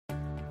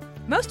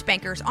Most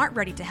bankers aren't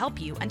ready to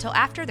help you until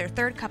after their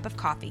third cup of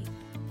coffee.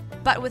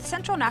 But with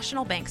Central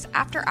National Bank's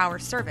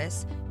after-hours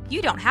service,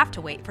 you don't have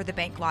to wait for the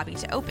bank lobby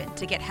to open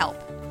to get help.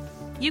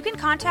 You can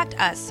contact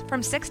us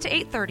from 6 to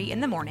 8:30 in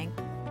the morning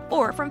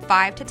or from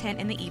 5 to 10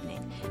 in the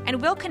evening,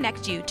 and we'll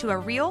connect you to a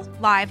real,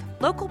 live,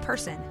 local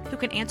person who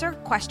can answer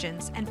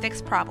questions and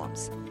fix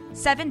problems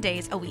 7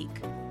 days a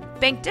week.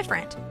 Bank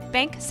different.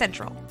 Bank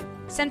Central.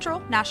 Central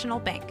National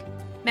Bank.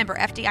 Member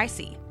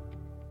FDIC.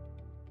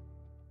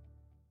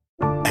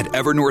 At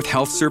Evernorth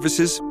Health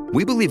Services,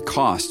 we believe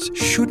costs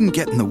shouldn't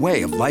get in the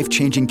way of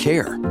life-changing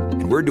care,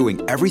 and we're doing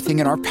everything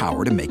in our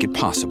power to make it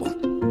possible.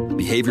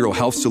 Behavioral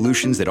health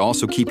solutions that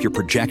also keep your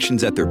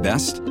projections at their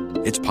best?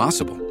 It's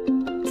possible.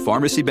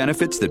 Pharmacy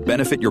benefits that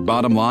benefit your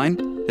bottom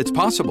line? It's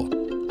possible.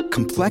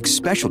 Complex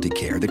specialty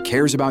care that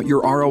cares about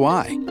your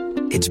ROI?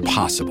 It's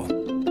possible.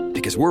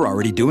 Because we're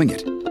already doing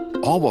it.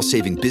 All while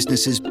saving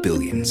businesses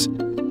billions.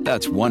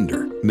 That's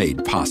Wonder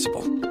made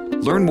possible.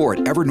 Learn more at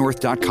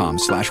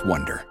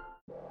evernorth.com/wonder.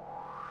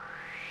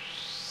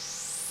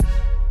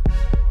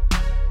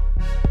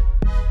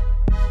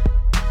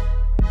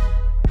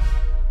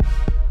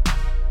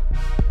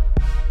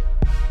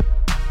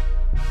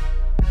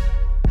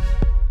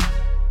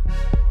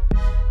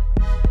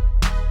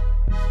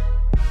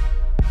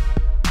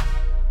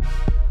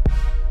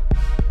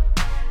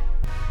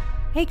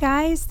 Hey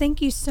guys,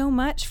 thank you so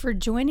much for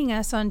joining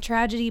us on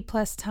Tragedy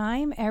Plus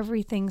Time.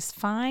 Everything's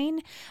fine.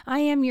 I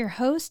am your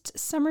host,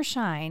 Summer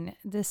Shine.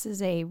 This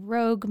is a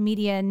Rogue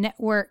Media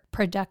Network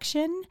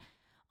production.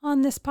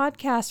 On this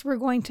podcast, we're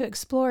going to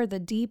explore the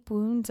deep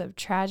wounds of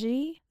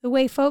tragedy, the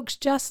way folks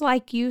just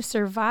like you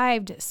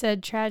survived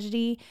said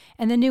tragedy,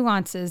 and the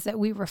nuances that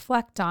we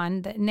reflect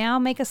on that now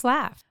make us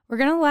laugh. We're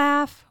going to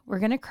laugh, we're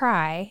going to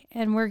cry,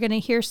 and we're going to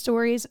hear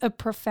stories of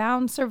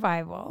profound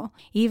survival,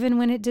 even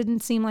when it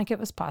didn't seem like it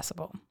was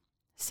possible.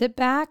 Sit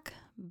back,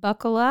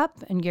 buckle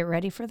up, and get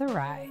ready for the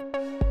ride.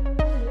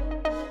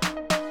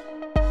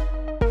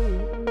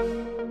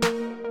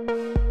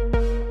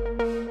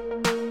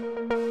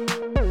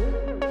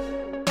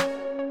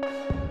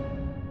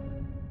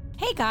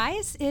 Hey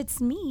guys, it's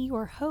me,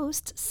 your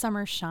host,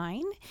 Summer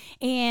Shine,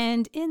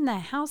 and in the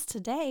house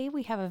today,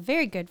 we have a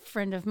very good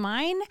friend of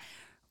mine,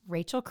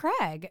 Rachel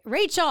Craig.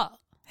 Rachel!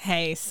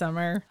 Hey,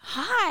 Summer.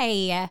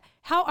 Hi!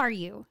 How are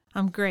you?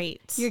 I'm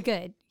great. You're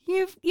good.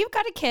 You've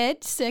got a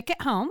kid sick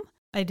at home.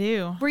 I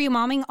do. Were you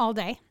momming all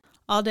day?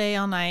 All day,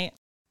 all night.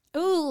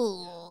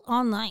 Ooh,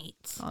 all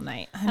night. All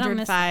night. I don't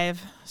miss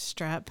 105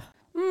 strep.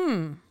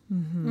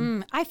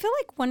 I feel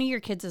like one of your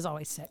kids is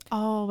always sick.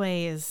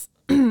 Always.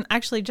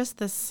 Actually, just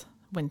this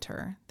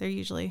winter. They're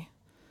usually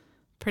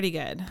pretty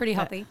good. Pretty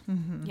healthy.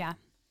 Yeah.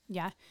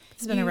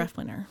 It's been a rough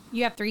winter.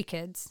 You have 3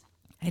 kids.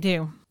 I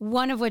do.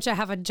 One of which I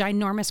have a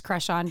ginormous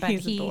crush on, but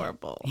He's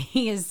adorable.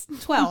 He is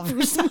 12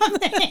 or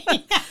something.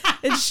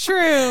 It's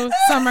true,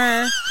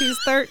 Summer. He's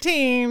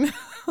 13.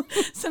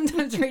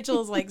 Sometimes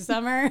Rachel's like,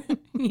 Summer,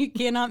 you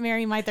cannot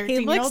marry my 13-year-old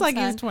He looks like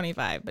son. he's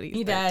 25, but he's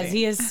He 13. does.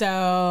 He is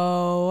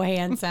so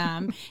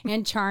handsome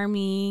and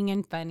charming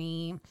and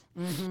funny.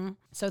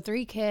 So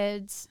 3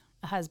 kids,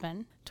 a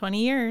husband.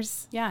 20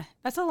 years. Yeah,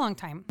 that's a long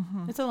time.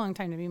 It's a long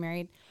time to be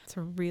married. It's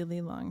a really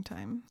long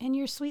time. And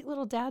your sweet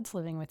little dad's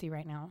living with you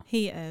right now.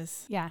 He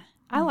is. Yeah,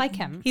 I like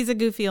him. He's a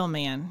goofy old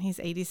man. He's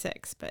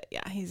 86, but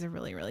yeah, he's a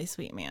really, really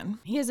sweet man.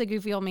 He is a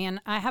goofy old man.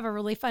 I have a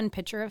really fun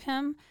picture of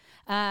him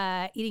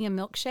eating a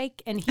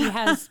milkshake, and he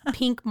has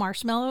pink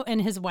marshmallow in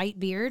his white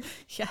beard.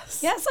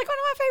 Yes. Yeah, it's like one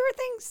of my favorite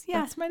things.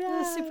 Yeah, That's my It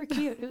was dad. super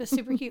cute. It was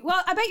super cute.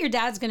 Well, I bet your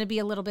dad's going to be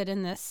a little bit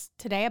in this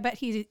today. I bet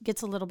he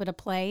gets a little bit of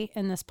play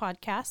in this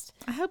podcast.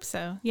 I hope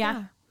so.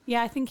 Yeah,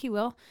 I think he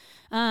will.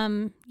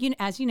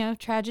 As you know,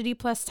 Tragedy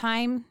Plus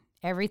Time,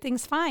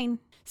 everything's fine.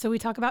 So we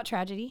talk about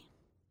tragedy,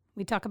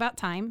 we talk about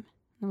time,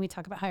 and we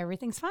talk about how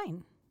everything's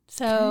fine.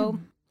 So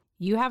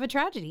you have a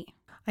tragedy.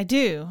 I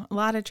do. A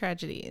lot of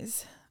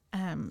tragedies.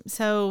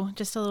 So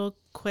just a little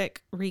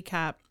quick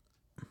recap.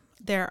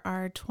 There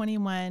are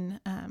 21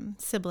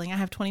 siblings. I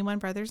have 21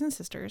 brothers and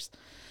sisters.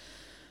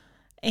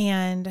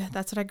 And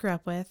that's what I grew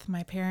up with.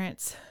 My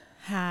parents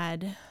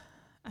had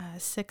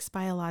 6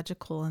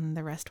 biological and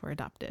the rest were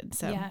adopted.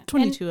 So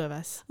 22 of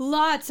us.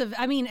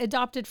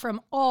 Adopted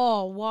from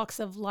all walks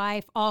of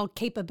life, all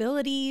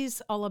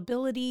capabilities, all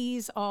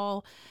abilities,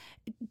 all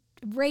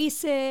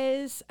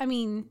races.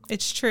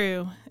 It's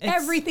true.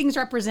 Everything's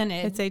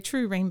represented. It's a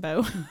true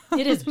rainbow.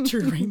 It is a true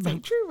It's a rainbow.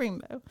 true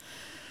rainbow.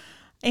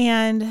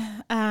 And,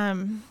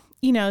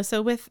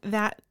 so with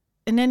that,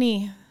 in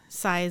any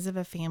size of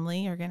a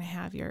family, you're going to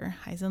have your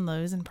highs and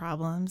lows and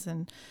problems,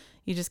 and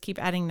you just keep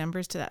adding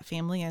numbers to that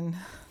family, and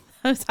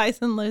those highs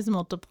and lows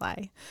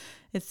multiply,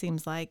 it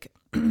seems like.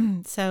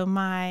 So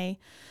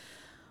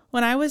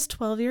when I was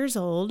 12 years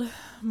old,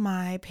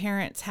 my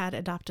parents had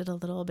adopted a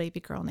little baby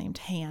girl named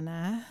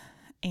Hannah.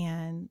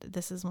 And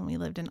this is when we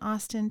lived in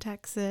Austin,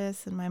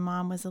 Texas. And my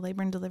mom was a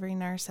labor and delivery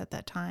nurse at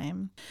that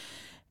time.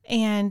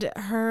 And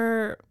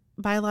her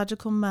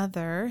biological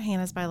mother,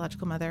 Hannah's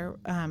biological mother,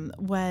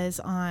 was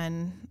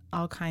on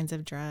all kinds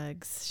of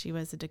drugs. She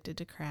was addicted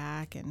to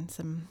crack and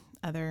some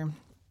other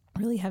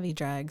really heavy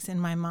drugs.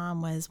 And my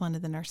mom was one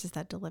of the nurses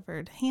that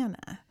delivered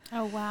Hannah.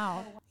 Oh,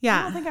 wow. Yeah.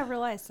 I don't think I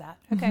realized that.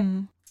 Okay.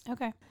 Mm-hmm.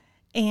 Okay.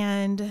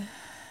 And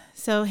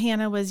so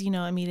Hannah was,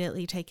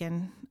 immediately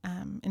taken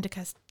into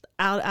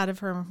out of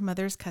her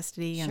mother's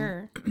custody. And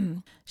Sure.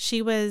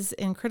 she was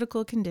in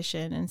critical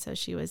condition. And so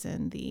she was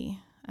in the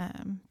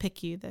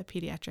PICU, the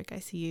pediatric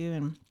ICU.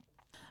 And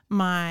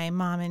my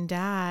mom and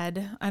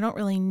dad, I don't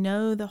really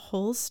know the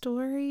whole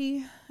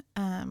story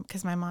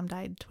because my mom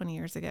died 20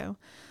 years ago.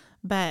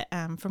 But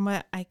from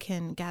what I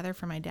can gather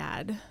from my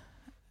dad,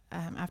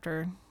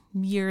 after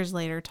years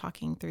later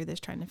talking through this,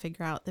 trying to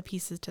figure out the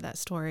pieces to that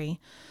story,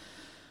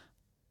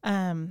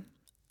 my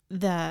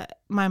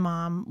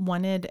mom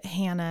wanted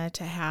Hannah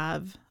to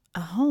have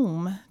a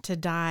home to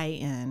die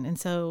in. And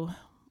so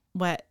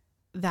what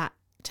that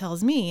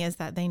tells me is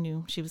that they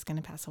knew she was going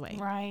to pass away.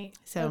 Right.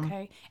 So,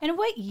 okay. And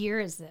what year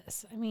is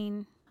this? I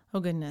mean, oh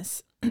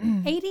goodness.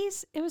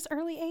 80s? It was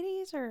early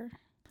 80s or?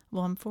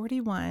 Well, I'm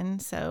 41,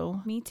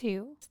 so Me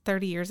too.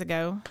 30 years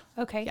ago.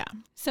 Okay. Yeah.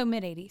 So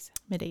mid 80s.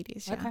 Mid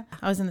 80s. Yeah. Okay.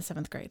 I was in the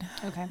 7th grade.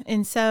 Okay.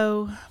 And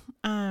so,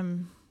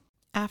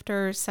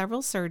 after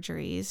several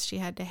surgeries, she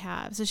had to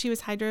have, so she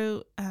was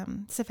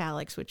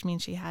hydrocephalic, which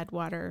means she had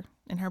water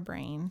in her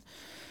brain.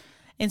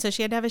 And so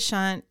she had to have a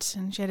shunt,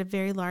 and she had a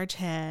very large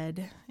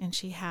head, and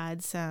she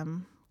had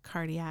some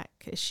cardiac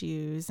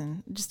issues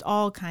and just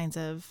all kinds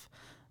of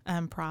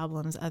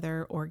problems,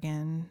 other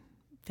organ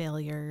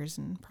failures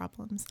and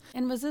problems.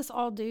 And was this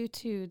all due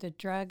to the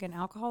drug and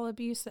alcohol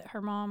abuse that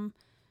her mom,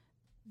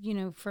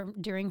 from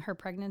during her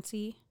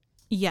pregnancy?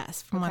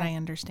 Yes, from what Okay. I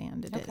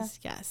understand, it Okay. is.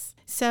 Yes.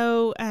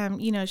 So,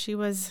 she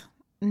was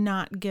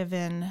not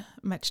given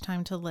much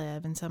time to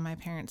live. And so my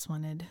parents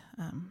wanted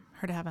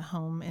her to have a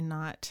home and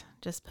not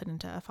just put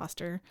into a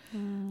foster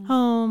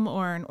home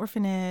or an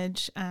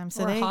orphanage.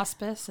 So Or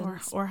hospice.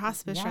 Or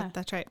hospice, Yeah. right,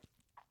 that's right.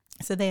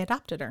 So they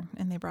adopted her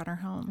and they brought her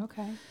home,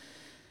 Okay.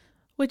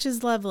 which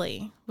is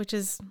lovely, which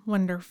is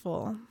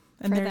wonderful.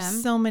 And For there's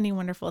them. so many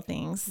wonderful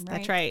things. Right.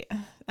 That's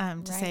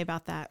right. To say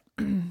about that.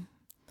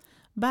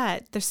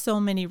 But there's so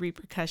many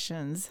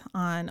repercussions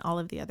on all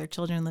of the other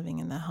children living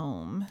in the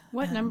home.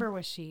 What number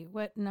was she?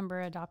 What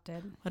number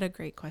adopted? What a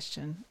great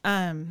question.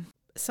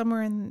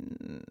 Somewhere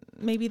in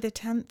maybe the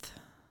 10th,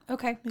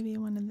 Okay. maybe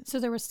one of the, So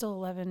there were still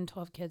 11,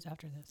 12 kids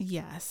after this.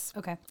 yes.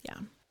 Okay. Yeah.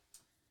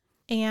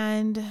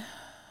 And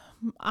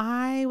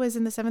I was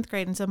in the 7th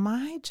grade. And so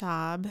my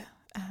job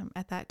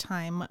at that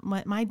time,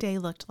 what my day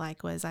looked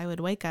like was I would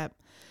wake up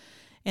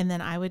and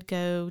then I would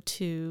go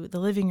to the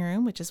living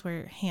room, which is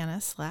where Hannah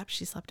slept.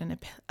 She slept in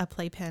a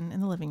playpen in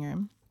the living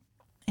room.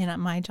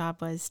 And my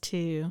job was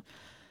to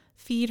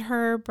feed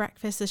her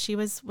breakfast. So she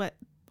was what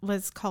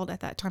was called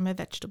at that time a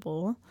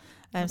vegetable.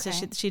 So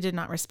Okay. she did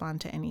not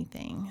respond to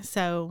anything.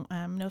 So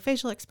no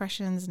facial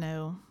expressions,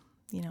 no,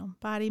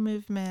 body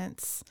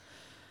movements.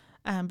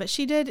 But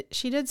she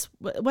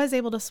was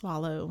able to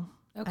swallow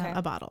Okay.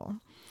 a bottle.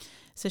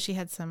 So she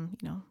had some,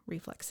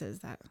 reflexes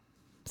that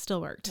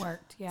still worked.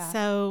 Yeah.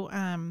 So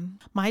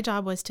my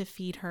job was to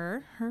feed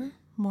her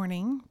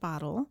morning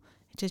bottle,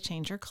 to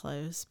change her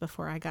clothes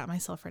before I got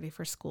myself ready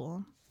for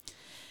school.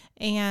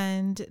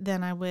 And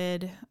then I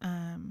would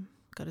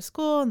go to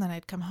school, and then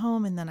I'd come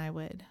home, and then I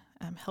would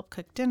help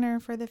cook dinner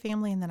for the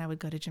family, and then I would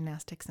go to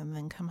gymnastics and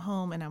then come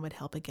home, and I would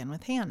help again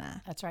with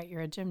Hannah. That's right.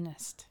 You're a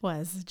gymnast.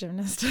 Was a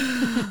gymnast.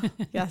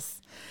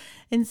 Yes.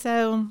 And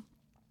so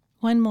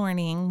one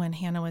morning when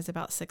Hannah was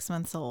about 6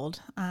 months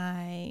old,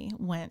 I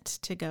went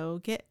to go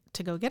get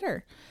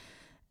her.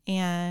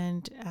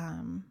 And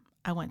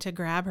I went to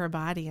grab her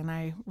body, and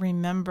I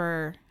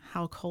remember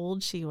how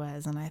cold she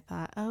was. And I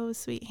thought, oh,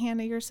 sweet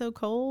Hannah, you're so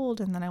cold.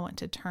 And then I went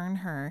to turn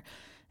her,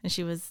 and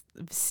she was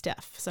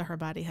stiff. So her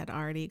body had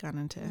already gone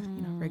into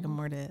rigor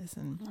mortis.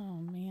 And Oh,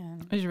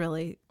 man. it was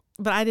really,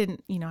 but I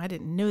didn't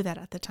know that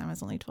at the time. I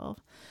was only 12.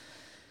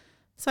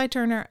 So I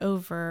turned her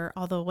over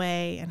all the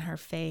way, and her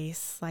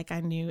face, like I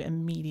knew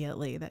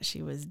immediately that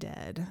she was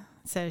dead.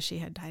 So she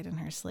had died in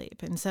her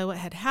sleep. And so what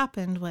had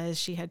happened was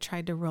she had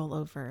tried to roll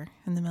over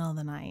in the middle of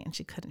the night, and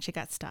she couldn't. She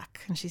got stuck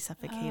and she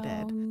suffocated.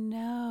 Oh,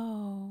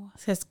 no.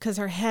 Because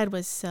her head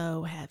was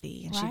so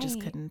heavy and she just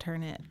Right. couldn't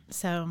turn it.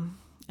 So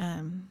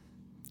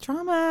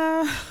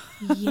trauma.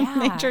 Yeah.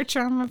 Major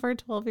trauma for a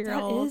That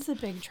 12-year-old. is a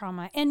big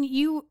trauma. And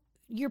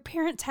your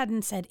parents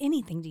hadn't said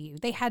anything to you.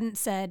 They hadn't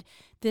said,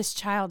 this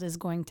child is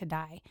going to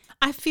die.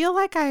 I feel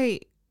like I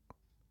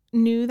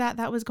knew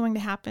that was going to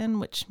happen,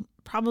 which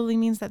probably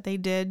means that they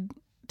did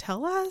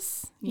tell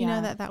us,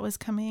 Yeah. that was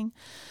coming.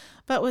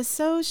 But what was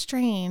so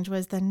strange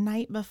was the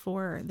night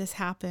before this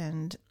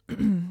happened,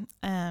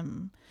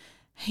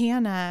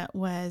 Hannah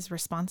was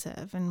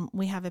responsive. And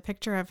we have a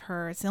picture of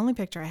her. It's the only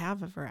picture I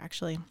have of her,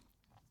 actually,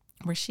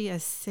 where she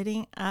is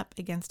sitting up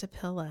against a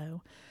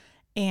pillow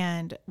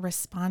and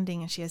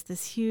responding, and she has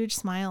this huge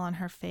smile on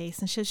her face,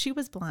 and she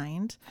was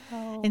blind,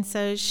 and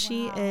so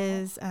she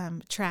is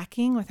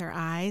tracking with her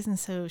eyes, and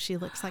so she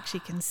looks like she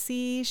can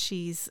see.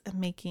 She's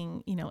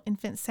making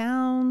infant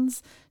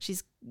sounds.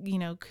 She's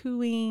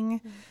cooing.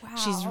 Wow.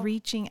 She's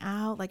reaching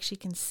out like she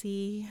can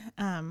see.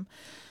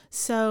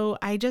 So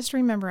I just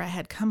remember I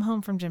had come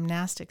home from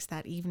gymnastics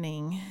that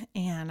evening,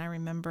 and I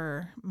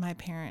remember my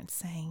parents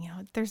saying,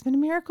 there's been a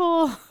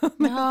miracle. There's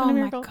been a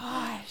miracle. My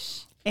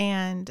gosh.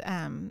 And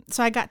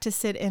so I got to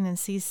sit in and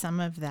see some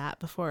of that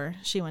before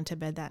she went to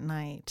bed that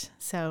night.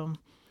 So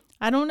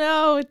I don't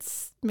know.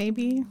 It's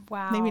maybe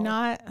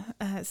not.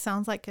 It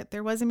sounds like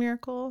there was a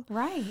miracle.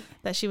 Right.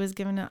 That she was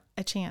given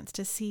a chance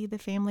to see the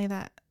family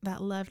that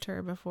loved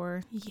her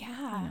before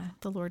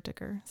the Lord took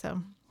her.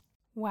 So.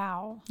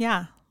 Wow.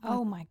 Yeah.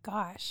 Oh my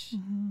gosh.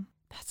 Mm-hmm.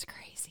 That's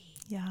crazy.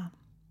 Yeah.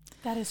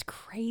 That is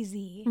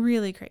crazy.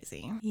 Really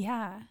crazy.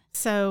 Yeah.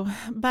 So,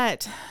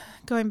 but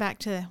going back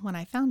to when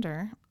I found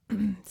her,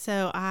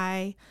 so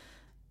I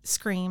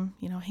scream,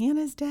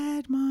 Hannah's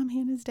dead, Mom,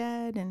 Hannah's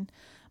dead. And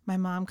my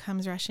mom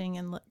comes rushing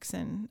and looks,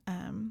 and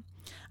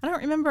I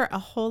don't remember a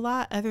whole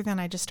lot other than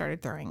I just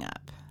started throwing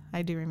up.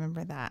 I do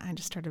remember that. I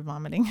just started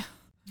vomiting.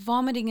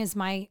 Vomiting is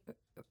my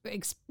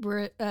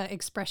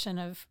expression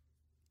of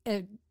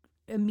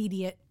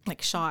immediate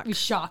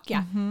shock.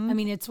 Yeah. Mm-hmm. I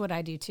mean, it's what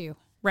I do too.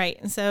 Right.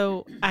 And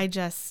so I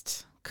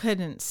just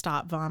couldn't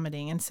stop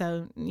vomiting. And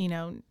so,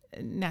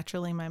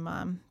 naturally my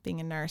mom,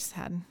 being a nurse,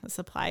 had a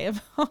supply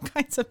of all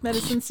kinds of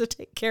medicines to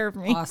take care of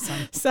me.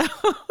 Awesome. So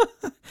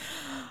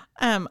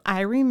I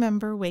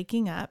remember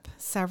waking up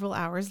several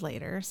hours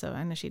later. So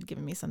I know she'd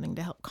given me something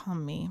to help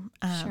calm me.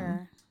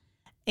 Sure.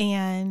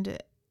 And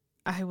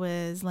I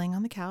was laying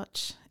on the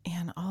couch,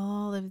 and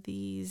all of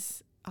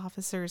these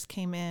officers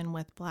came in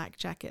with black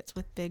jackets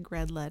with big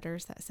red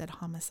letters that said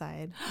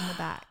homicide in the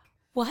back.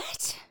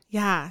 What?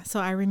 Yeah. So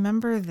I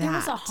remember that. There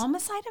was a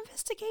homicide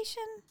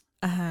investigation?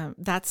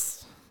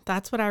 That's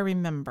what I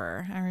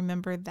remember. I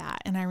remember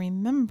that. And I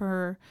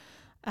remember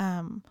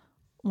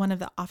one of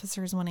the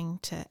officers wanting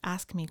to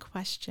ask me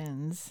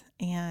questions.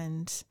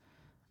 And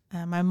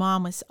my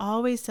mom was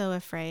always so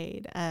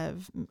afraid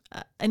of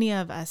any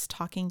of us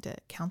talking to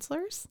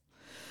counselors.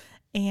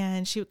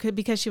 And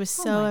because she was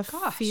so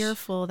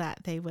fearful that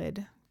they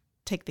would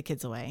take the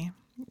kids away.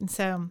 And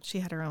so she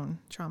had her own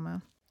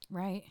trauma.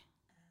 Right.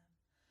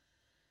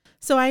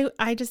 So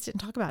I just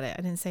didn't talk about it.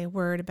 I didn't say a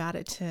word about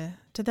it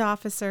to the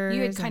officers.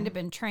 You had kind of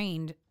been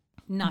trained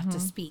not to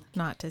speak.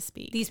 Not to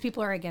speak. These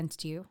people are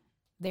against you.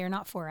 They are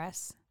not for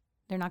us.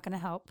 They're not going to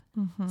help.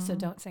 Mm-hmm. So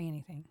don't say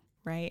anything.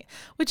 Right.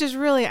 Which is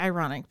really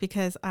ironic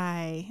because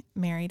I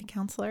married a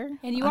counselor.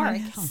 And you are a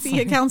counselor. See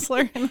a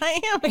counselor, and I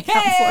am a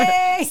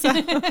counselor.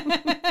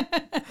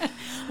 So.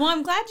 Well,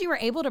 I'm glad you were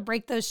able to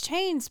break those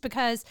chains,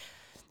 because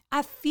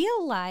I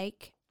feel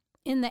like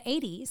in the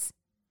 80s,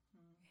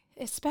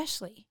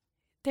 especially,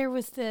 there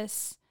was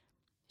this,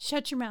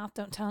 shut your mouth,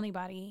 don't tell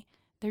anybody,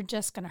 they're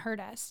just going to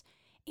hurt us.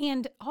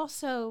 And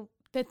also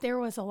that there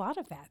was a lot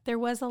of that. There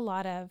was a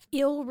lot of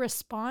ill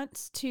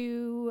response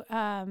to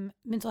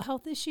mental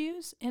health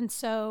issues. And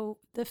so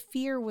the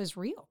fear was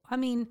real. I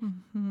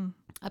mean,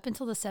 up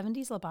until the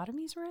 70s,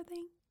 lobotomies were a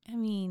thing. I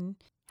mean,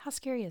 how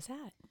scary is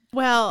that?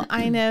 Well,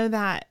 I know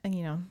that,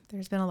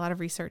 there's been a lot of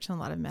research and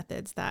a lot of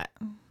methods that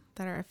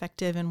are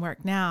effective and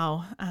work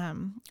now,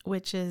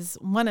 which is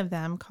one of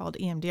them called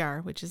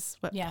EMDR, which is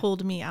what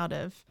pulled me out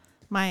of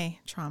my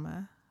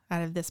trauma,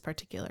 out of this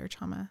particular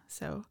trauma.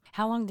 So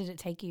how long did it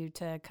take you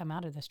to come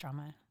out of this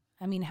trauma?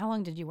 I mean, how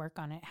long did you work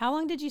on it? How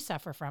long did you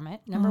suffer from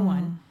it? Number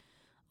one,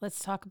 let's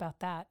talk about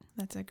that.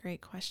 That's a great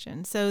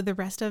question. So the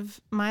rest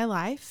of my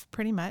life,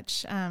 pretty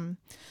much,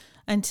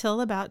 until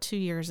about 2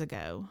 years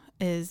ago,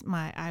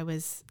 I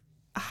was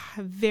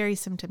very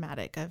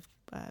symptomatic of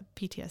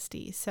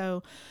PTSD.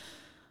 So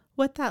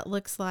what that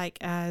looks like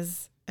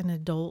as an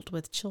adult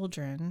with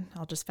children,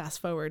 I'll just fast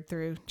forward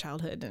through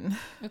childhood and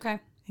okay.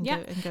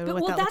 Go but,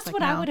 well, that's like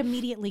what now. I would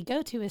immediately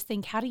go to is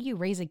think, how do you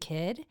raise a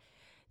kid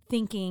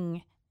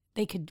thinking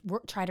they could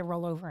try to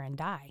roll over and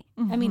die?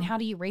 Mm-hmm. I mean, how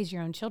do you raise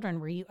your own children?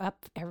 Were you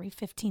up every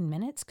 15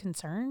 minutes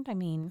concerned? I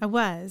mean, I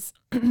was,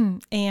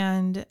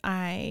 and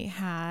I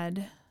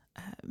had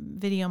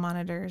video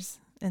monitors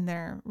in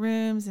their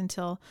rooms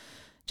until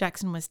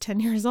Jackson was 10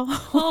 years old.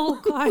 Oh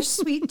gosh,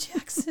 sweet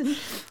Jackson.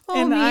 Oh,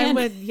 and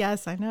man.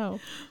 Yes, I know.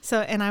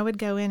 So, and I would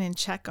go in and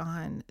check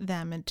on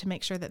them and to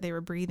make sure that they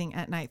were breathing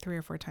at night 3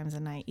 or 4 times a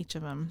night, each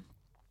of them.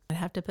 I'd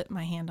have to put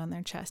my hand on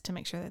their chest to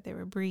make sure that they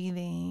were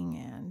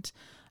breathing. And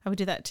I would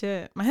do that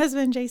to my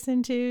husband,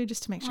 Jason, too,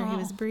 just to make sure he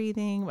was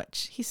breathing,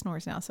 which he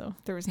snores now. So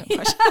there was no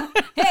question.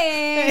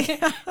 Hey,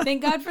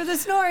 thank God for the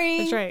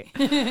snoring. That's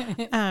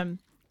right.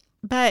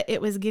 But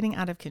it was getting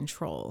out of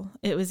control.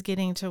 It was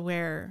getting to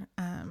where,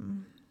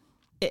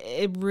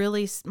 it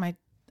really,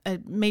 a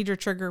major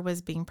trigger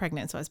was being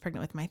pregnant. So I was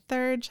pregnant with my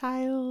 3rd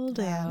child,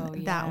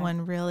 and that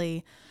one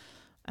really,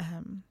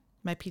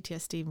 my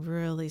PTSD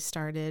really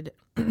started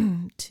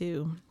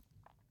to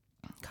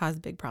cause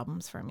big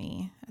problems for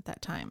me at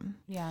that time.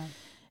 Yeah.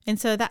 And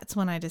so that's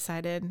when I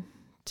decided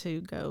to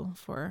go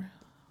for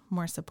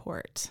more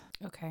support.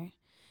 Okay.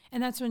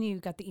 And that's when you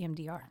got the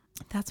EMDR.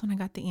 That's when I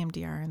got the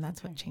EMDR, and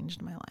that's what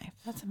changed my life.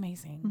 That's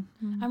amazing.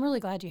 Mm-hmm. I'm really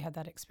glad you had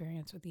that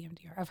experience with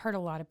EMDR. I've heard a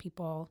lot of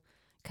people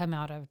come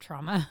out of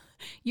trauma.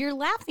 You're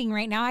laughing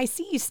right now. I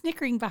see you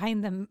snickering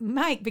behind the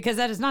mic because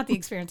that is not the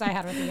experience I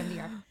had with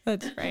EMDR.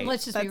 That's right.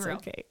 Let's just be real.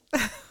 Okay.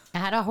 I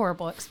had a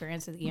horrible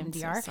experience with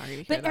EMDR. I'm so sorry to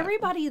hear but that.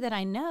 everybody that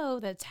I know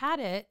that's had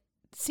it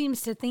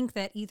seems to think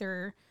that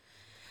either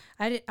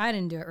I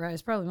didn't do it right.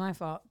 It's probably my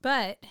fault.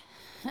 But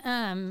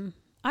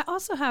I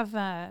also have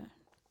I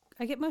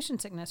get motion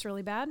sickness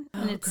really bad.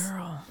 And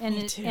girl, and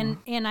me it, too.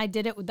 and I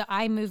did it with the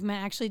eye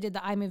movement. I actually did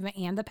the eye movement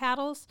and the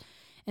paddles,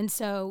 and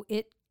so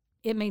it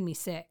made me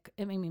sick.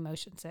 It made me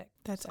motion sick.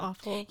 That's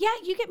awful. Yeah,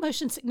 you get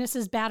motion sickness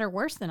as bad or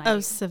worse than I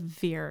do.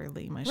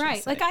 Severely motion Right.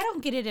 sick. Like I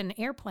don't get it in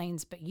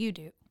airplanes, but you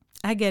do.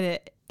 I get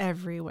it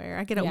everywhere.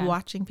 I get it Yeah.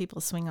 watching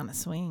people swing on a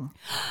swing.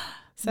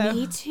 So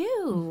Me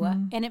too.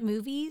 And at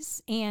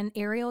movies and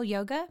aerial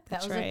yoga. That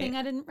That's was a thing right.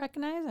 I didn't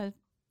recognize. I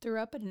threw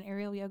up at an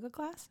aerial yoga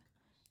class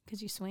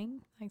because you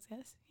swing like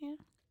this. Yeah.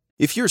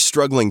 If you're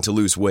struggling to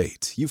lose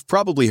weight, you've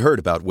probably heard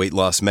about weight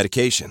loss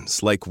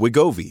medications like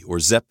Wegovy or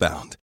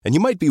Zepbound, and you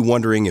might be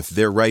wondering if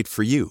they're right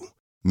for you.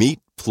 Meet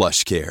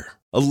PlushCare,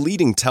 a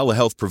leading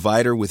telehealth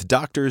provider with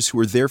doctors who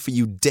are there for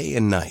you day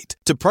and night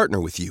to partner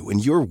with you in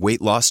your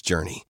weight loss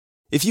journey.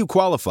 If you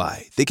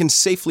qualify, they can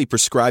safely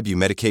prescribe you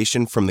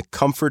medication from the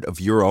comfort of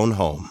your own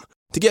home.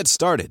 To get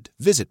started,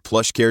 visit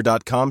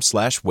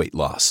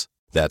plushcare.com/weightloss.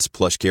 That's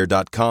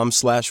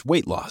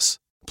plushcare.com/weightloss.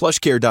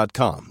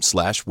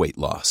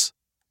 plushcare.com/weightloss.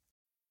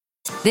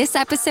 This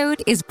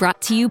episode is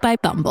brought to you by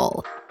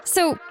Bumble.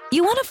 So,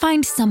 you want to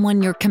find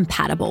someone you're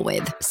compatible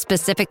with,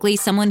 specifically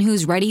someone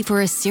who's ready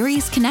for a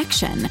serious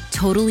connection,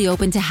 totally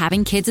open to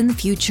having kids in the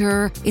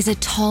future, is a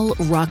tall,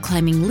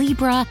 rock-climbing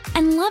Libra,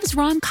 and loves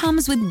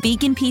rom-coms with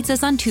vegan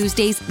pizzas on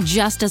Tuesdays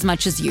just as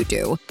much as you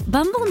do.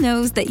 Bumble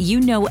knows that you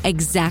know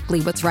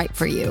exactly what's right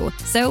for you.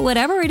 So,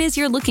 whatever it is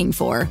you're looking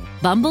for,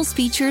 Bumble's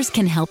features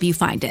can help you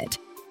find it.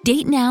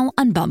 Date now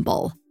on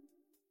Bumble.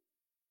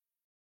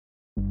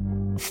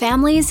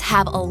 Families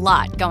have a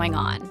lot going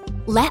on.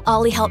 Let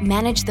Ollie help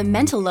manage the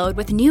mental load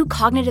with new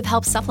cognitive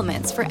help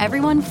supplements for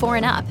everyone 4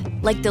 and up,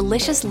 like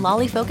delicious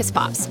Lolly Focus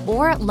Pops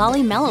or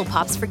Lolly Mellow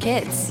Pops for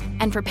kids.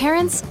 And for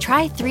parents,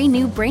 try 3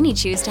 new Brainy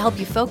Chews to help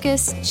you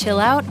focus, chill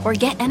out, or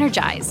get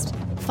energized.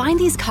 Find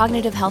these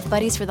cognitive health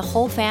buddies for the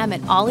whole fam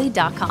at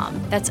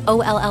ollie.com. That's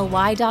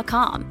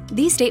OLLY.com.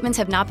 These statements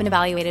have not been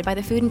evaluated by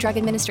the Food and Drug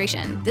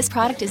Administration. This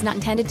product is not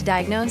intended to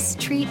diagnose,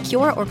 treat,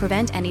 cure, or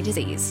prevent any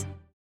disease.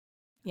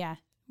 Yeah.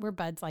 We're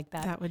buds like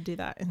that. that would do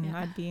that. And Yeah.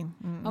 I'd be,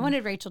 I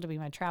wanted Rachel to be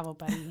my travel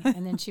buddy.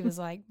 And then she was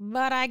like,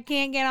 but I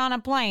can't get on a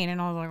plane.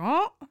 And I was like,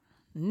 oh,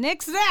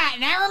 nix that.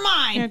 Never you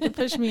mind. have to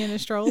push me in a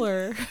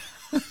stroller.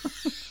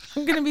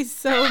 I'm going to be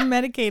so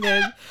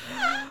medicated.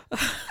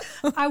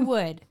 I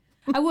would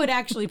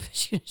actually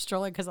push you in a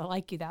stroller because I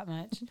like you that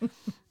much.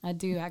 I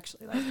do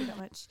actually like you that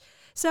much.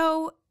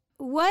 So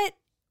what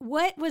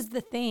was the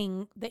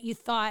thing that you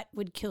thought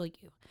would kill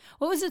you?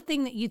 What was the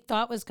thing that you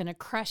thought was going to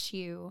crush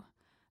you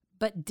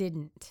but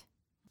didn't?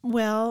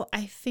 Well,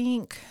 I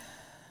think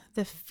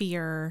the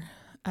fear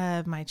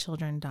of my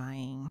children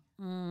dying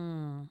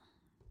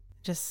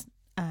just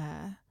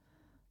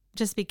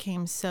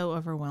became so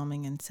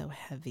overwhelming and so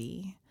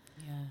heavy.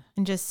 Yeah.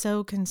 And just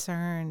so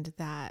concerned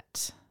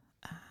that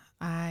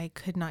I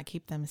could not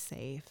keep them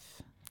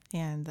safe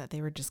and that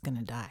they were just going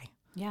to die.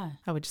 Yeah.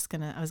 I was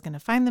going to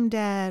find them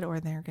dead, or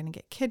they're going to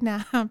get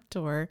kidnapped,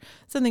 or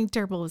something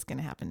terrible was going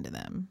to happen to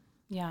them.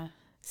 Yeah.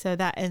 So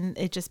and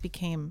it just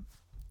became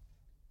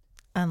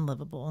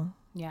unlivable.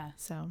 Yeah.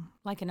 So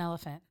Like an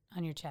elephant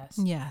on your chest.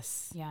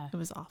 yes. Yeah. It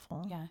was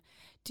awful. Yeah.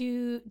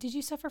 Did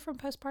you suffer from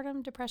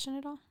postpartum depression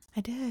at all?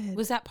 I did.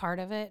 Was that part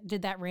of it?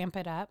 Did that ramp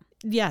it up?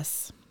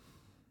 Yes.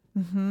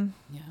 Mm-hmm.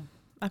 Yeah.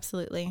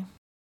 Absolutely.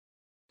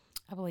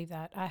 I believe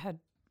that. I had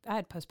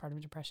postpartum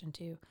depression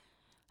too.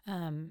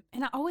 And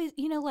I always,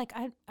 like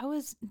I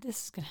was,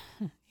 this is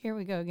gonna, here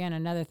we go again.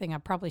 Another thing I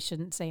probably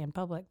shouldn't say in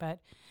public, but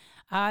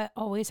I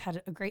always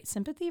had a great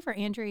sympathy for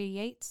Andrea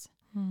Yates.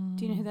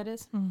 Do you know who that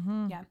is?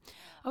 Mm-hmm. Yeah.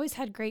 Always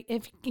had great,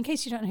 in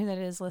case you don't know who that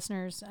is,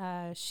 listeners,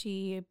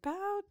 she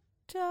about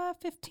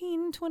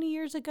 15, 20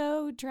 years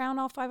ago drowned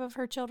all 5 of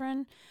her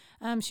children.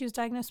 She was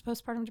diagnosed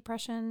with postpartum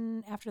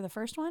depression after the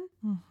first one,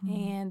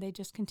 and they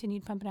just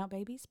continued pumping out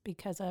babies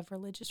because of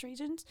religious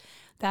reasons.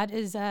 That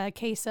is a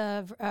case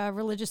of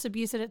religious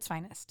abuse at its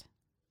finest.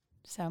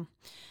 So,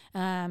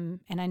 and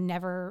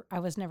I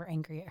was never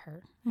angry at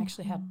her. I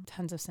actually had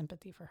tons of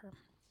sympathy for her.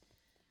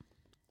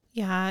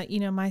 Yeah.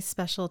 My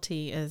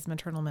specialty is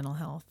maternal mental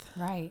health.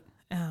 Right.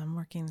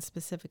 Working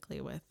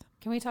specifically with.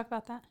 Can we talk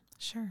about that?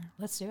 Sure.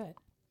 Let's do it.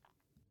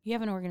 You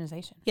have an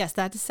organization. Yes,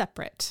 that is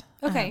separate.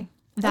 Okay.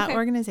 That Okay.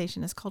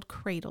 organization is called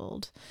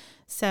Cradled.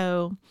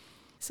 So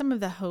some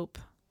of the hope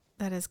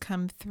that has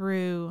come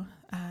through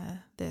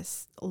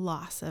this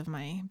loss of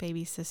my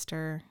baby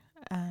sister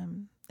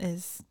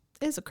is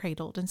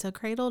Cradled. And so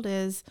Cradled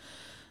is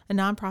a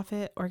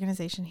nonprofit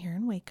organization here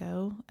in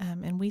Waco,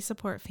 and we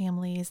support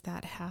families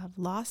that have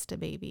lost a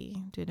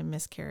baby due to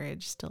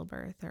miscarriage,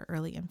 stillbirth, or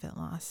early infant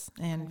loss,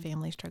 and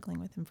families struggling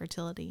with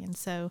infertility. And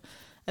so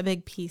a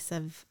big piece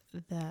of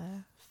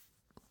the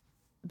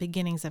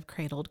beginnings of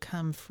Cradled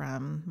come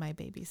from my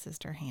baby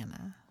sister,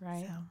 Hannah.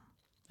 Right. So,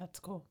 That's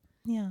cool.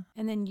 yeah.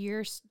 And then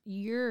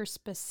your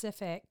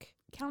specific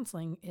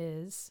counseling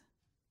is?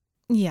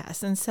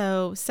 Yes. And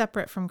so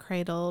separate from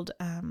Cradled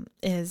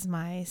is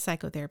my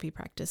psychotherapy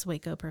practice,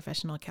 Waco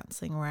Professional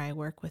Counseling, where I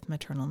work with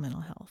maternal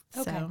mental health.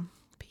 Okay. So,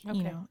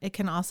 you know, it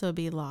can also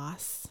be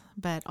loss,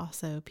 but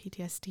also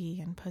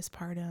PTSD and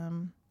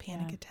postpartum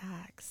panic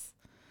attacks.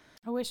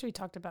 I wish we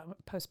talked about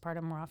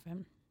postpartum more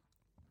often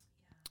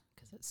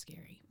because it's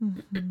scary.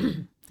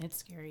 Mm-hmm. It's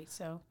scary.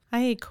 So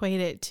I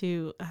equate it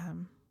to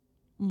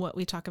what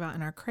we talk about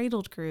in our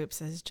Cradled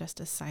groups as just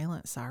a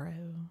silent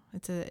sorrow.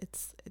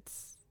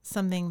 It's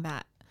something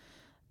that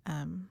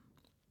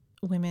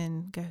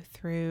women go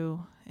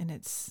through, and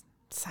it's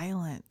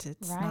silent.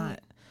 It's not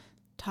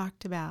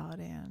talked about,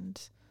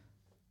 and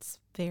it's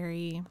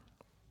very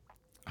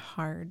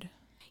hard.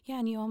 yeah,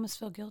 and you almost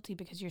feel guilty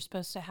because you're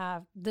supposed to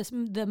have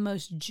the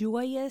most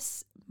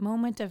joyous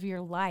moment of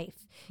your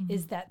life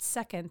is that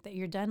second that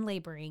you're done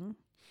laboring,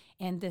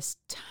 and this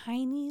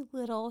tiny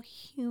little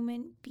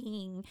human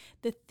being,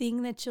 the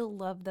thing that you'll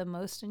love the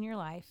most in your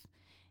life,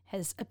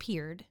 has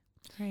appeared.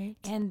 Right.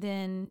 And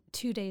then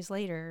 2 days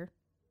later,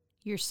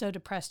 you're so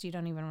depressed you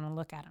don't even want to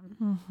look at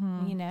him.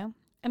 You know?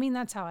 I mean,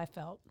 that's how I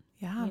felt.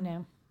 Yeah. You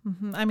know?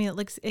 Mm-hmm. I mean,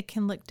 it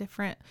can look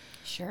different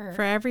Sure.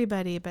 for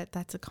everybody, but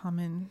that's a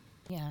common.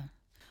 Yeah.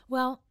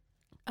 Well,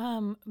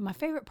 my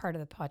favorite part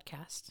of the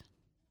podcast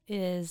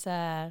is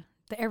the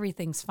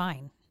everything's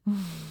fine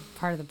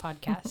part of the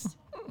podcast.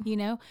 You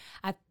know,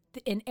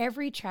 in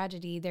every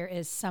tragedy, there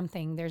is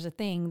something, there's a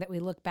thing that we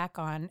look back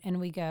on and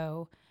we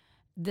go,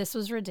 this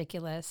was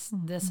ridiculous.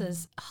 This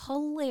is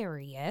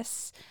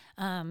hilarious.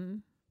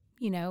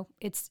 You know,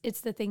 it's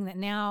the thing that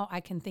now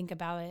I can think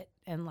about it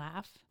and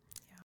laugh.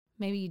 Yeah.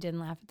 Maybe you didn't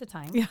laugh at the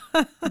time. Yeah.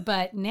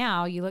 But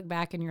now you look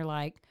back and you're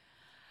like,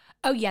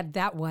 oh yeah,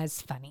 that was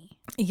funny.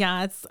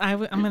 Yeah, I'm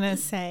going to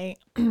say,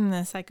 the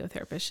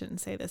psychotherapist shouldn't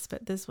say this,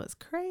 but this was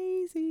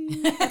crazy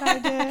what I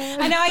did.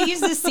 I know I use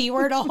the C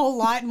word a whole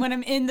lot. And when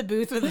I'm in the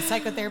booth with a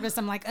psychotherapist,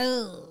 I'm like,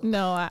 oh.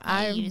 No,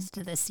 I used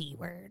the C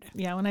word.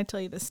 Yeah, when I tell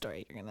you this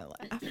story, you're going to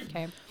laugh.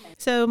 Okay.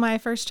 So my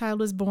first child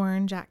was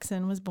born.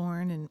 Jackson was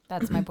born. And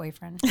That's my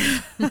boyfriend.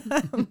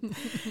 and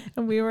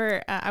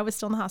I was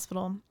still in the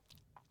hospital.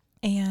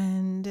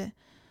 And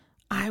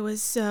I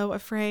was so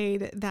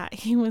afraid that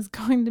he was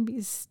going to be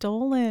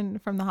stolen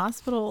from the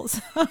hospital.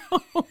 So,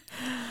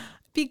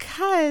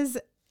 because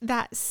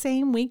that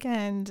same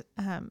weekend,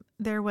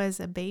 there was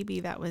a baby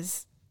that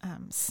was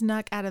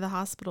snuck out of the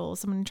hospital.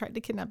 Someone tried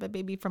to kidnap a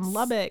baby from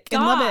Lubbock. In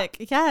Lubbock.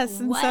 Yes.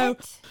 And so,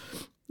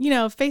 you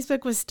know,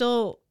 Facebook was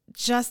still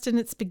just in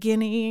its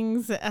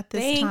beginnings at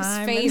this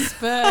time. Thanks,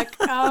 Facebook.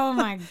 Oh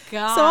my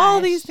gosh. So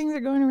all these things are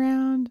going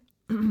around.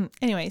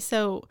 Anyway,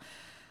 so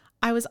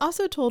I was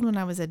also told when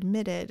I was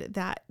admitted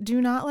that do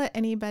not let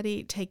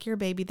anybody take your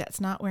baby that's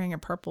not wearing a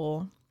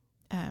purple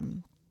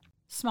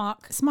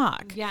smock.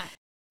 Yeah.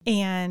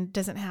 And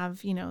doesn't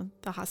have, you know,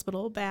 the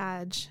hospital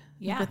badge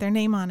Yeah. with their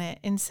name on it.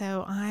 And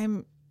so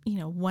I'm, you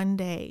know, one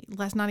day,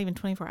 not even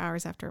 24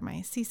 hours after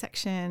my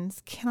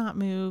C-sections, cannot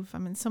move.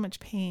 I'm in so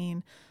much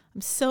pain. I'm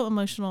so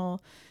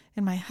emotional.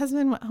 And my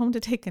husband went home to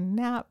take a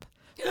nap.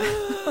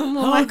 Oh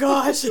my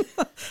gosh.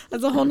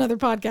 That's a whole nother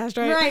podcast,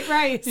 right?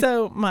 Right.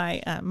 So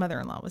my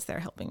mother-in-law was there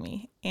helping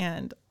me,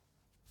 and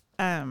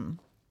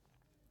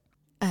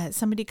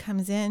somebody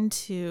comes in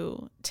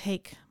to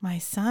take my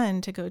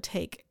son to go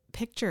take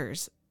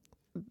pictures,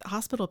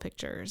 hospital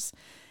pictures,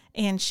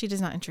 and she does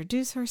not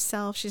introduce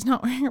herself. She's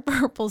not wearing a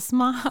purple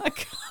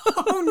smock.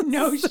 Oh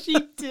no, she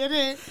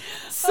didn't.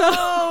 So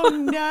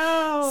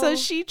no. So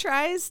she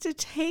tries to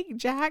take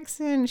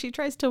Jackson. She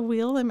tries to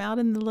wheel him out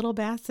in the little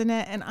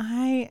bassinet, and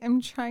I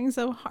am trying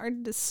so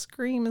hard to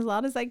scream as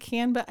loud as I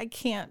can, but I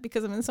can't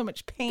because I'm in so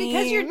much pain.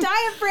 Because your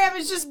diaphragm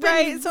has just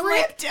been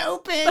ripped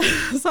open.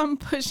 So I'm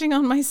pushing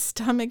on my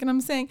stomach and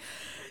I'm saying,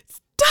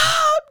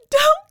 "Stop!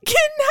 Don't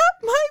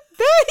kidnap my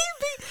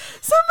baby!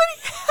 Somebody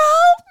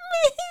help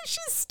me!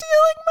 She's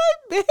stealing my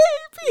baby!"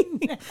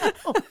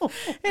 No.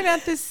 And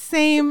at the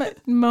same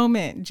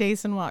moment,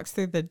 Jason walks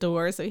through the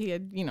door. So he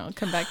had, you know,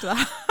 come back to the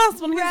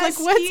hospital. And he's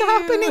like, "What's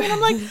happening?" And I'm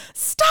like,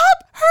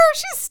 "Stop her!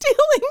 She's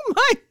stealing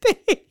my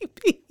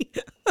baby!"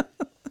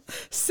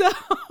 So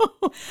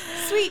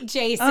sweet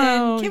Jason.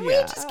 Can we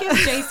yeah. just give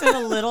Jason a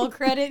little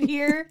credit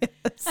here?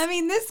 Yes. I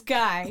mean, this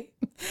guy.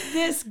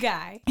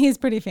 He's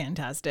pretty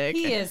fantastic.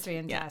 He is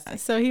fantastic. Yeah.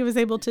 So he was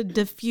able to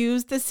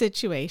diffuse the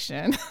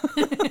situation.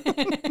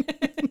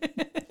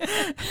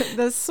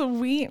 The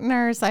sweet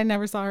nurse, I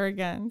never saw her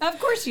again. Of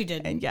course you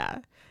didn't. And yeah.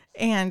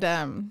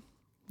 And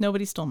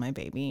nobody stole my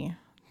baby.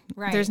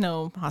 Right. There's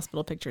no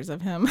hospital pictures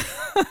of him.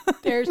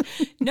 There's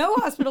no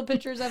hospital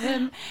pictures of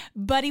him,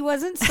 but he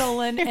wasn't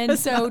stolen. And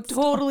so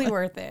totally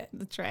worth it.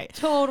 That's right.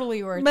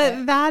 Totally worth it.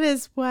 But that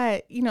is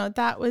what, you know,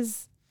 that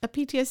was a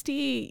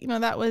PTSD, you know,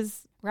 that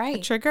was a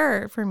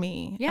trigger for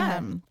me. Yeah.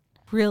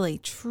 Really,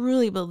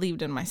 truly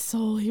believed in my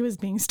soul he was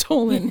being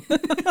stolen.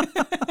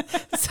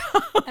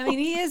 I mean,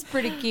 he is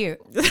pretty cute.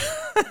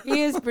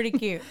 He is pretty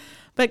cute.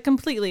 but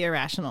completely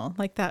irrational.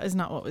 Like that is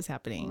not what was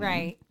happening.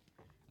 Right.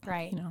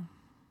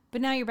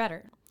 But now you're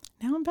better.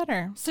 Now I'm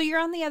better. So you're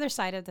on the other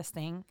side of this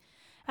thing.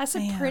 That's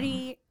a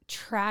pretty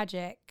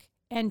tragic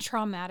and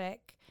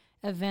traumatic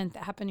event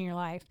that happened in your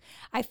life.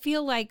 I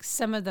feel like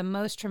some of the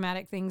most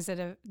traumatic things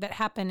that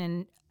happen,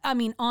 and I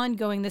mean,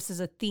 ongoing, this is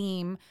a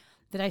theme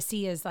that I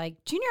see is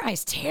like junior high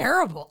is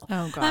terrible.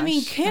 Oh gosh. I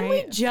mean, can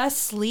we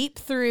just sleep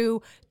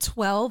through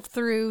 12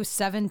 through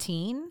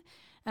 17?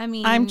 I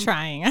mean, I'm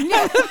trying. I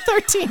have a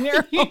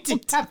 13-year-old. You do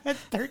have a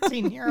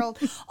 13-year-old.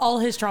 All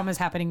his trauma is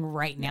happening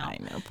right now. I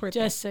know. Poor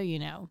just so you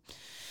know.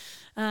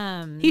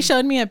 He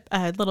showed me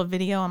a little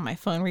video on my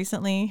phone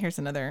recently. Here's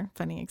another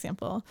funny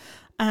example.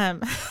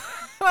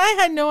 I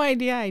had no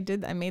idea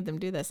I made them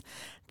do this.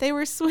 They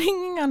were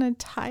swinging on a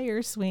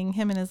tire swing,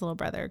 him and his little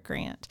brother,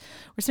 Grant,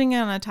 were swinging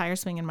on a tire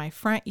swing in my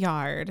front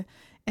yard,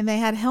 and they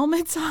had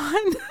helmets on.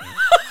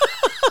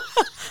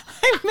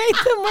 I made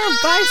them wear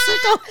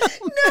bicycle.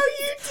 No,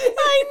 you didn't.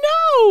 I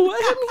know.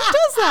 I mean, he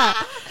does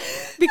that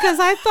because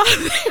I thought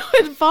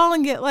they would fall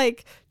and get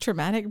like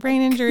traumatic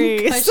brain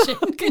injury,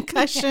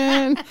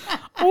 concussion.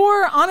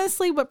 Or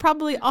honestly, what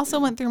probably also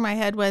went through my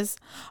head was,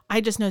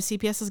 I just know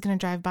CPS is going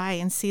to drive by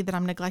and see that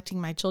I'm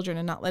neglecting my children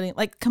and not letting,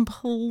 like,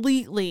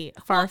 completely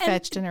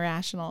far-fetched and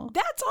irrational.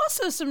 That's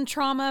also some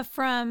trauma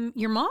from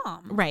your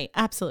mom. Right.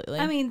 Absolutely.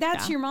 I mean,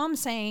 that's your mom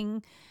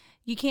saying,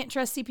 you can't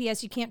trust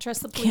CPS. You can't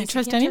trust the police. Can't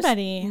trust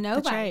anybody.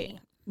 Nobody. That's right.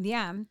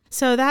 Yeah.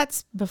 So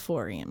that's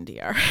before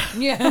EMDR.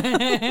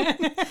 Yeah.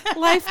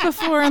 Life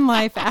before and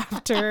life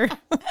after.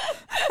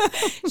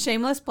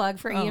 Shameless plug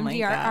for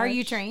EMDR. Are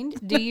you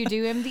trained? Do you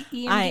do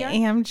EMDR? I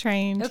am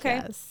trained.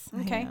 Okay. Yes.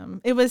 Okay.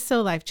 It was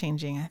so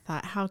life-changing. I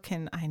thought, how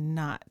can I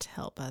not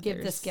help others?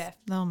 Give this gift.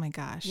 Oh my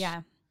gosh.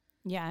 Yeah.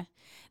 Yeah.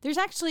 There's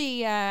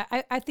actually,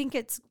 I think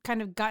it's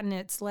kind of gotten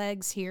its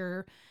legs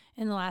here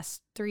in the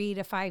last 3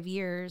 to 5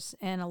 years,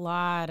 and a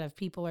lot of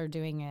people are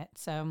doing it.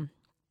 So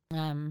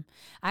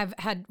I've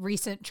had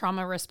recent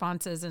trauma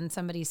responses, and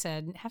somebody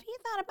said, have you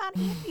thought about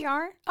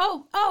EMDR?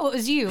 Oh, it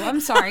was you. I'm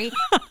sorry.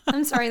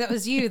 That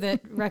was you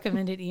that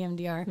recommended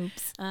EMDR.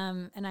 Oops.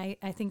 And I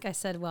think I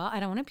said, well,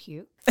 I don't want to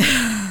puke.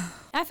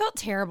 I felt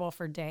terrible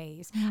for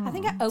days. I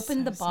think I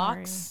opened the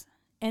box,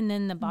 and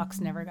then the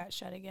box never got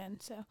shut again.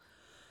 So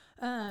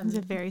it was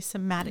a very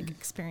somatic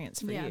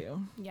experience for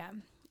you. Yeah.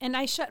 And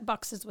I shut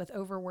boxes with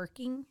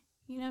overworking,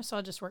 so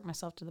I'll just work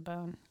myself to the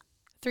bone.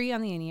 3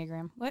 on the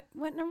Enneagram. What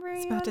number are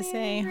you about on to the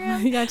say?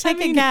 Enneagram? You gotta take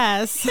a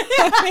guess.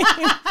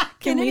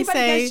 Can we anybody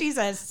say guess she's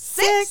a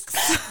 6?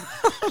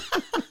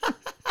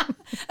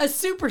 A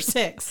super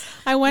 6.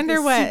 I wonder Like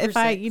a what super if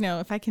I, 6.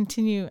 if I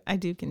continue. I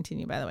do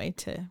continue, by the way,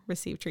 to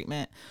receive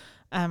treatment.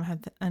 I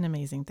have an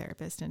amazing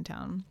therapist in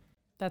town.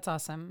 That's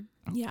awesome.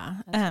 Yeah.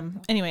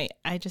 Anyway,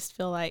 I just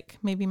feel like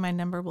maybe my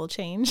number will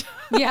change.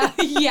 Yeah.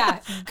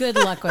 Good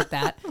luck with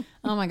that.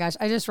 Oh my gosh.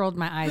 I just rolled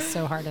my eyes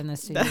so hard in the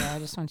studio. I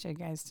just want you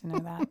guys to know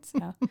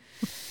that.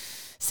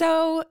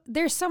 So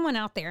there's someone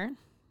out there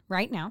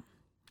right now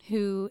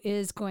who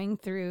is going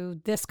through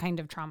this kind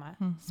of trauma,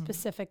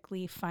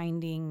 specifically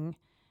finding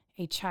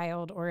a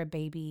child or a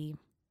baby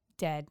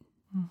dead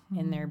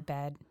in their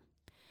bed.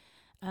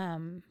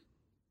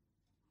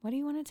 What do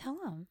you want to tell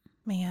them?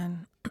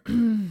 Man.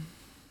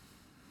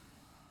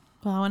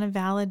 Well, I want to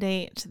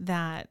validate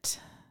that,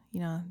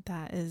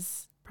 that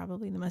is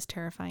probably the most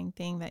terrifying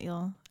thing that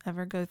you'll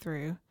ever go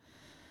through.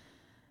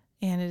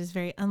 And it is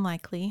very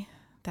unlikely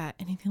that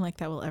anything like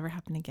that will ever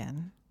happen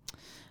again.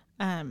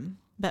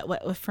 But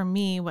what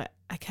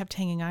I kept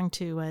hanging on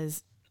to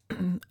was,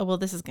 well,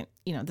 this is going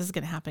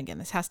to happen again.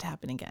 This has to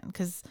happen again.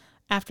 Because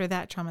after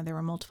that trauma, there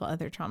were multiple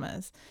other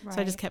traumas. Right. So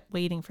I just kept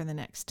waiting for the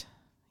next,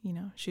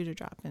 shoe to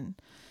drop. And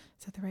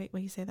is that the right way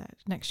you say that?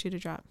 Next shoe to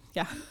drop.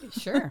 Yeah.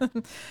 Sure.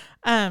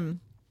 The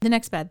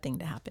next bad thing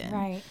to happen.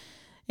 Right.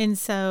 And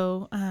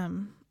so,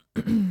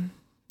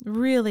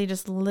 really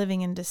just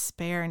living in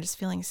despair and just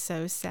feeling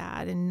so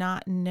sad and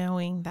not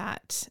knowing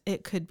that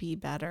it could be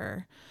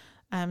better.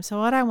 So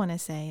what I want to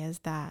say is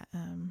that,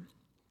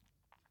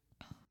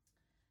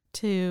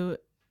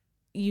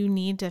 you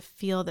need to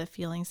feel the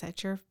feelings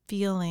that you're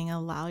feeling,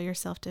 allow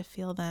yourself to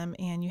feel them,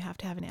 and you have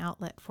to have an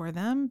outlet for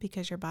them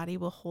because your body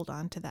will hold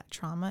on to that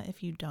trauma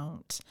if you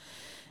don't.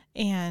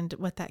 And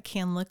what that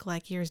can look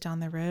like years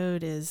down the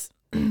road is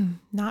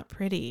not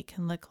pretty. It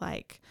can look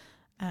like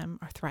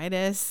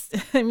arthritis.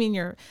 I mean,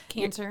 your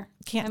cancer.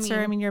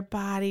 I mean, your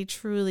body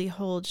truly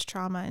holds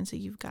trauma. And so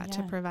you've got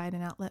to provide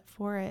an outlet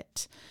for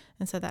it.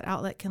 And so that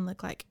outlet can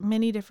look like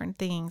many different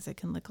things. It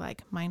can look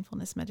like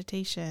mindfulness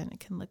meditation. It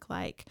can look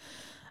like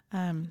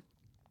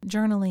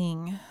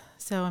journaling.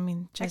 So, I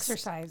mean, just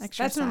exercise.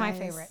 That's one of my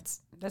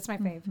favorites. That's my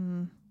fave.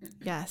 Mm-hmm.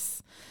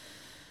 Yes.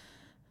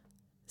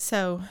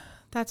 So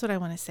that's what I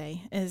want to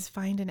say is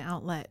find an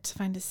outlet,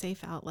 find a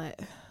safe outlet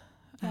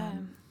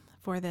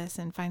for this,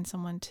 and find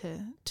someone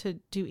to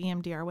do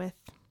EMDR with.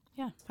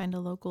 Yeah. Find a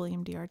local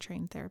EMDR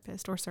trained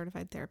therapist or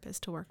certified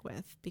therapist to work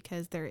with,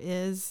 because there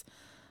is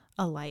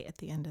a light at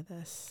the end of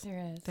this.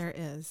 There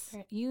is.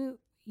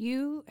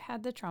 You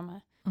had the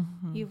trauma.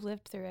 Mm-hmm. You've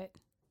lived through it,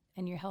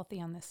 and you're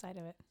healthy on this side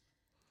of it.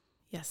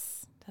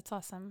 Yes. That's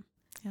awesome.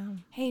 Yeah.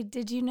 Hey,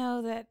 did you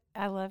know that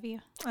I love you?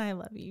 I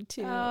love you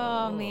too.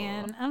 Oh,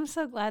 man. I'm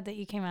so glad that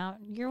you came out.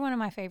 You're one of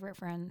my favorite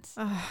friends.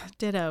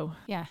 Ditto.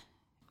 Yeah.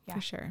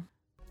 For sure.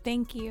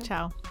 Thank you.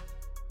 Ciao.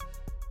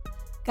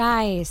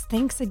 Guys,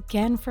 thanks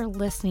again for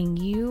listening.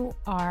 You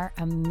are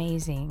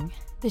amazing.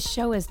 This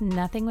show is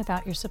nothing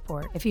without your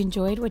support. If you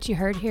enjoyed what you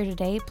heard here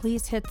today,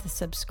 please hit the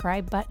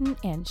subscribe button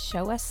and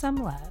show us some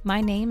love.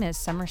 My name is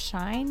Summer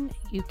Shine.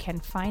 You can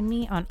find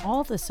me on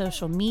all the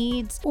social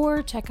medias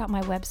or check out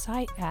my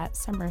website at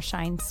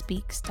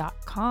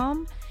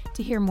summershinespeaks.com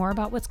to hear more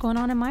about what's going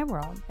on in my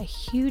world. A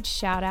huge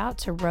shout out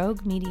to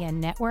Rogue Media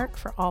Network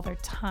for all their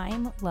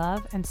time,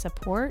 love, and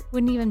support.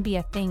 Wouldn't even be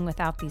a thing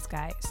without these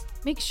guys.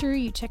 Make sure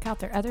you check out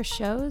their other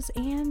shows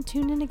and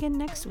tune in again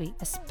next week.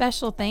 A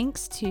special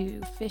thanks to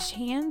Fish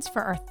Hands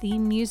for our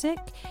theme music.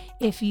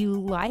 If you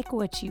like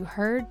what you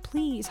heard,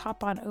 please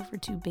hop on over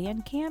to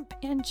Bandcamp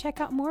and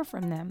check out more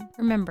from them.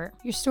 Remember,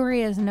 your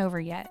story isn't over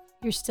yet.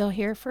 You're still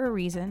here for a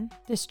reason.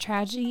 This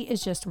tragedy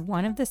is just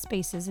one of the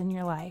spaces in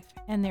your life,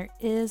 and there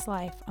is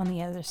life on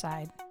the other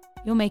side.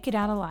 You'll make it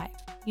out alive.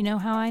 You know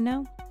how I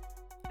know?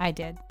 I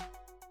did.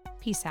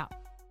 Peace out.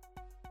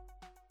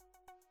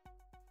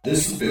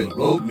 This has been a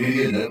Rogue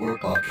Media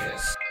Network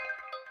podcast.